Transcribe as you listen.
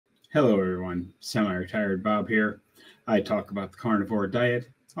Hello everyone, Semi-Retired Bob here. I talk about the carnivore diet,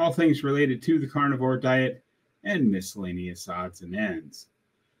 all things related to the carnivore diet, and miscellaneous odds and ends.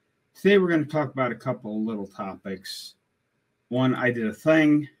 Today we're going to talk about a couple of little topics. One, I did a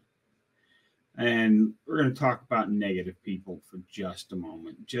thing, and we're going to talk about negative people for just a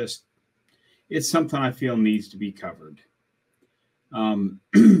moment. It's something I feel needs to be covered.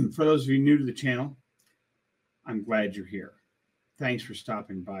 For those of you new to the channel, I'm glad you're here. Thanks for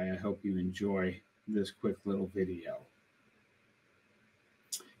stopping by. I hope you enjoy this quick little video.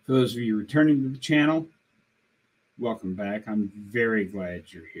 For those of you returning to the channel, welcome back. I'm very glad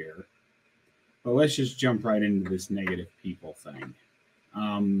you're here. But let's just jump right into this negative people thing.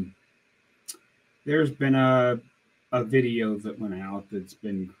 There's been a video that went out that's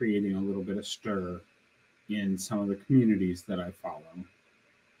been creating a little bit of stir in some of the communities that I follow.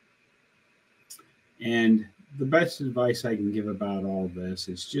 And the best advice I can give about all this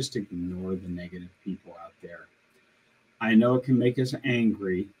is just ignore the negative people out there. I know it can make us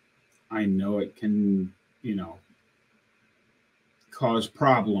angry. I know it can, cause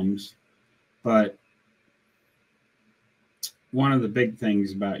problems. But one of the big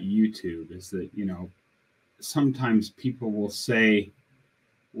things about YouTube is that, sometimes people will say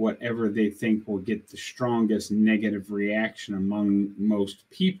whatever they think will get the strongest negative reaction among most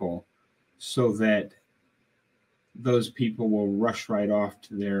people, so that those people will rush right off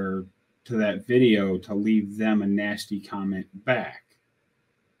to that video to leave them a nasty comment back.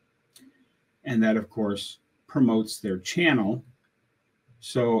 And that, of course, promotes their channel.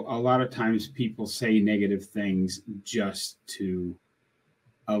 So a lot of times people say negative things just to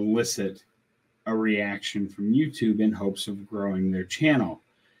elicit a reaction from YouTube in hopes of growing their channel.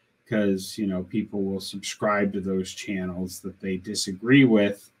 Because, people will subscribe to those channels that they disagree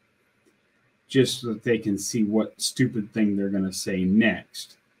with, just so that they can see what stupid thing they're going to say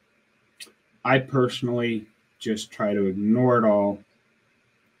next. I personally just try to ignore it all,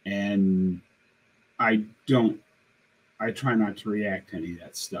 and I try not to react to any of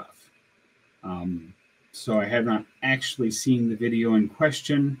that stuff. So I have not actually seen the video in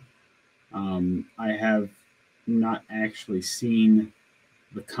question. I have not actually seen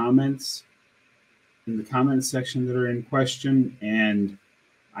the comments in the comment section that are in question, and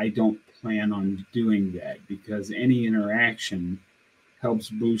I don't plan on doing that, because any interaction helps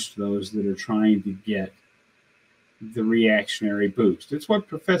boost those that are trying to get the reactionary boost. It's what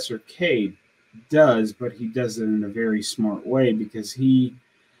Professor K does, but he does it in a very smart way, because the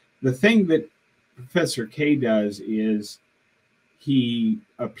thing that Professor K does is he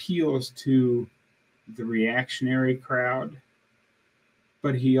appeals to the reactionary crowd,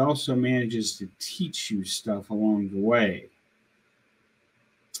 but he also manages to teach you stuff along the way,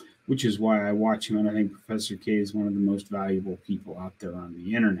 which is why I watch him, and I think Professor K is one of the most valuable people out there on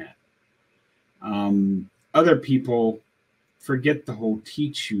the internet. Other people forget the whole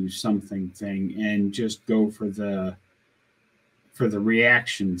teach you something thing and just go for the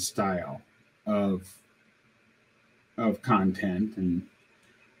reaction style of content. And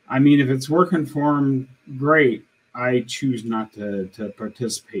I mean, if it's working for them, great. I choose not to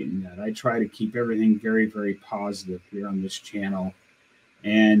participate in that. I try to keep everything very, very positive here on this channel.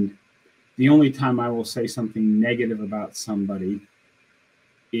 And the only time I will say something negative about somebody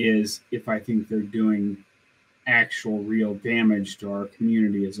is if I think they're doing actual real damage to our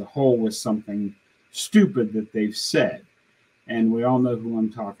community as a whole with something stupid that they've said. And we all know who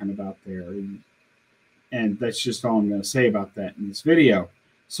I'm talking about there. And that's just all I'm going to say about that in this video.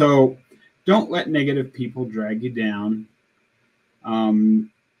 So don't let negative people drag you down.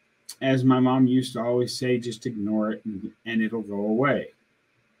 As my mom used to always say, just ignore it and it'll go away.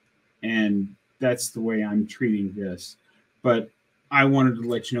 And that's the way I'm treating this. But I wanted to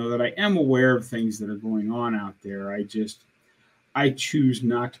let you know that I am aware of things that are going on out there. I choose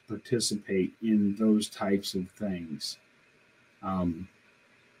not to participate in those types of things. And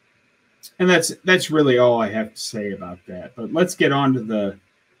that's really all I have to say about that. But let's get on to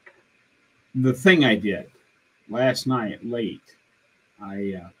the thing I did last night late.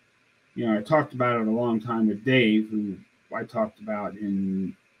 I talked about it a long time with Dave, who I talked about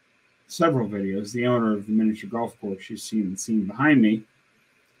in several videos, the owner of the miniature golf course you see in the scene behind me,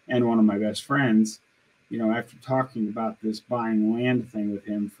 and one of my best friends. After talking about this buying land thing with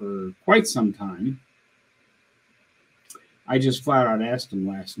him for quite some time, I just flat out asked him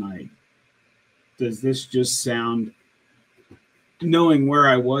last night, does this just sound, knowing where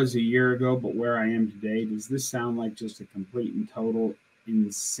I was a year ago, but where I am today, does this sound like just a complete and total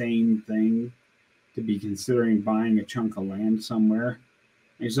insane thing to be considering buying a chunk of land somewhere?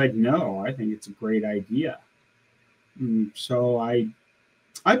 And he's like, no, I think it's a great idea. So I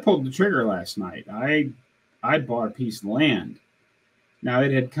I pulled the trigger last night. I bought a piece of land. Now,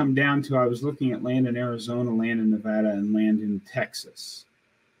 it had come down to I was looking at land in Arizona, land in Nevada, and land in Texas.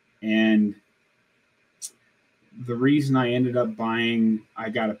 And the reason I ended up buying, I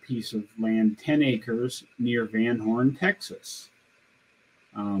got a piece of land, 10 acres near Van Horn, Texas.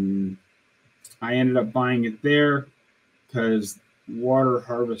 I ended up buying it there because water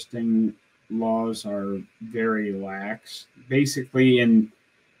harvesting laws are very lax. Basically, in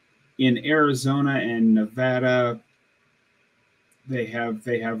Arizona and Nevada, they have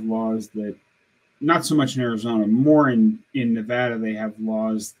laws that, not so much in Arizona, more in Nevada, they have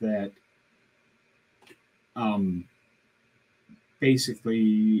laws that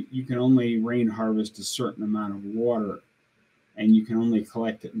basically you can only rain harvest a certain amount of water, and you can only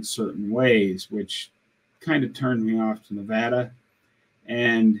collect it in certain ways, which kind of turned me off to Nevada.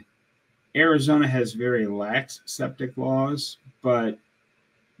 And Arizona has very lax septic laws, but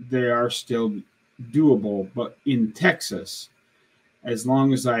they are still doable. But in Texas, as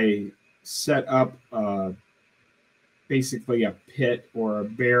long as I set up basically a pit or a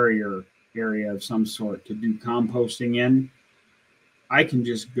barrier area of some sort to do composting in, I can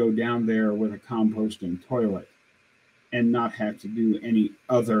just go down there with a composting toilet and not have to do any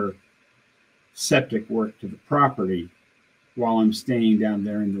other septic work to the property while I'm staying down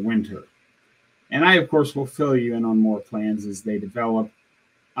there in the winter. And I, of course, will fill you in on more plans as they develop.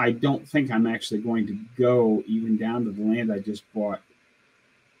 I don't think I'm actually going to go even down to the land I just bought.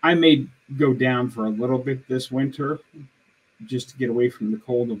 I may go down for a little bit this winter just to get away from the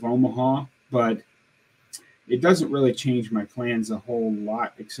cold of Omaha, but it doesn't really change my plans a whole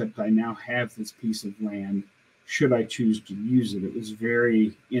lot, except I now have this piece of land should I choose to use it. It was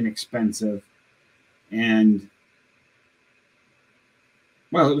very inexpensive, and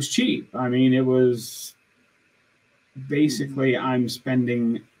well, it was cheap. I mean, it was basically I'm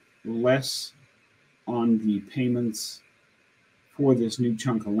spending less on the payments for this new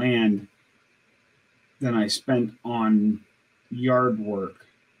chunk of land than I spent on yard work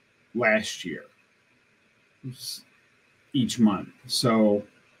last year each month. So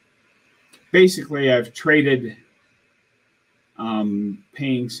basically I've traded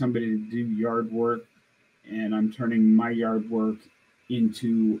paying somebody to do yard work, and I'm turning my yard work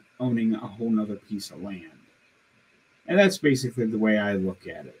into owning a whole nother piece of land. And that's basically the way I look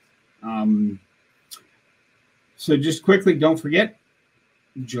at it. So just quickly, don't forget,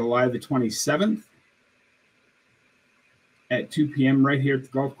 July the 27th at 2 p.m. right here at the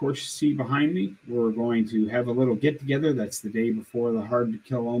golf course you see behind me, we're going to have a little get-together. That's the day before the Hard to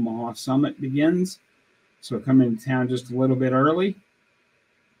Kill Omaha Summit begins. So come into town just a little bit early.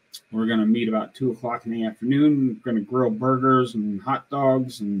 We're going to meet about 2 o'clock in the afternoon. We're going to grill burgers and hot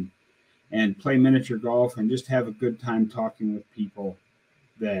dogs and play miniature golf and just have a good time talking with people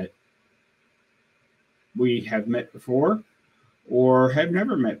that we have met before or have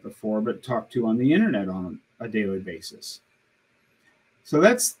never met before, but talk to on the internet on a daily basis. So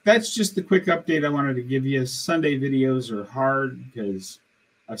that's just the quick update I wanted to give you. Sunday videos are hard because,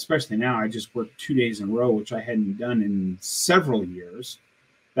 especially now, I just worked 2 days in a row, which I hadn't done in several years,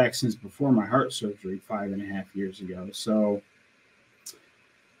 back since before my heart surgery 5.5 years ago. So,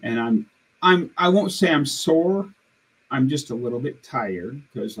 and I won't say I'm sore. I'm just a little bit tired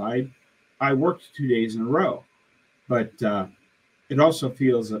because I worked 2 days in a row, but it also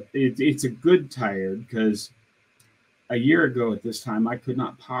feels it's a good tired because a year ago at this time I could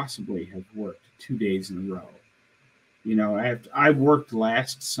not possibly have worked 2 days in a row. You know, I worked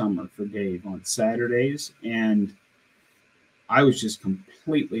last summer for Dave on Saturdays, and I was just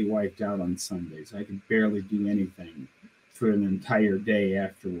completely wiped out on Sundays. I could barely do anything for an entire day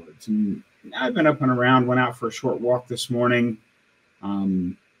afterwards. And I've been up and around, went out for a short walk this morning.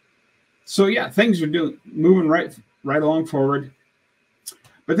 So yeah, things are moving right along forward.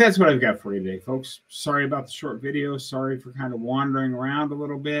 But that's what I've got for you today, folks. Sorry about the short video. Sorry for kind of wandering around a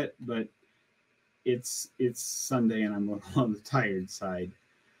little bit, but it's Sunday and I'm a little on the tired side.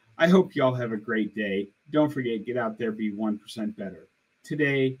 I hope y'all have a great day. Don't forget, get out there, be 1% better.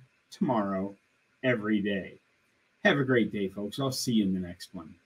 Today, tomorrow, every day. Have a great day, folks. I'll see you in the next one.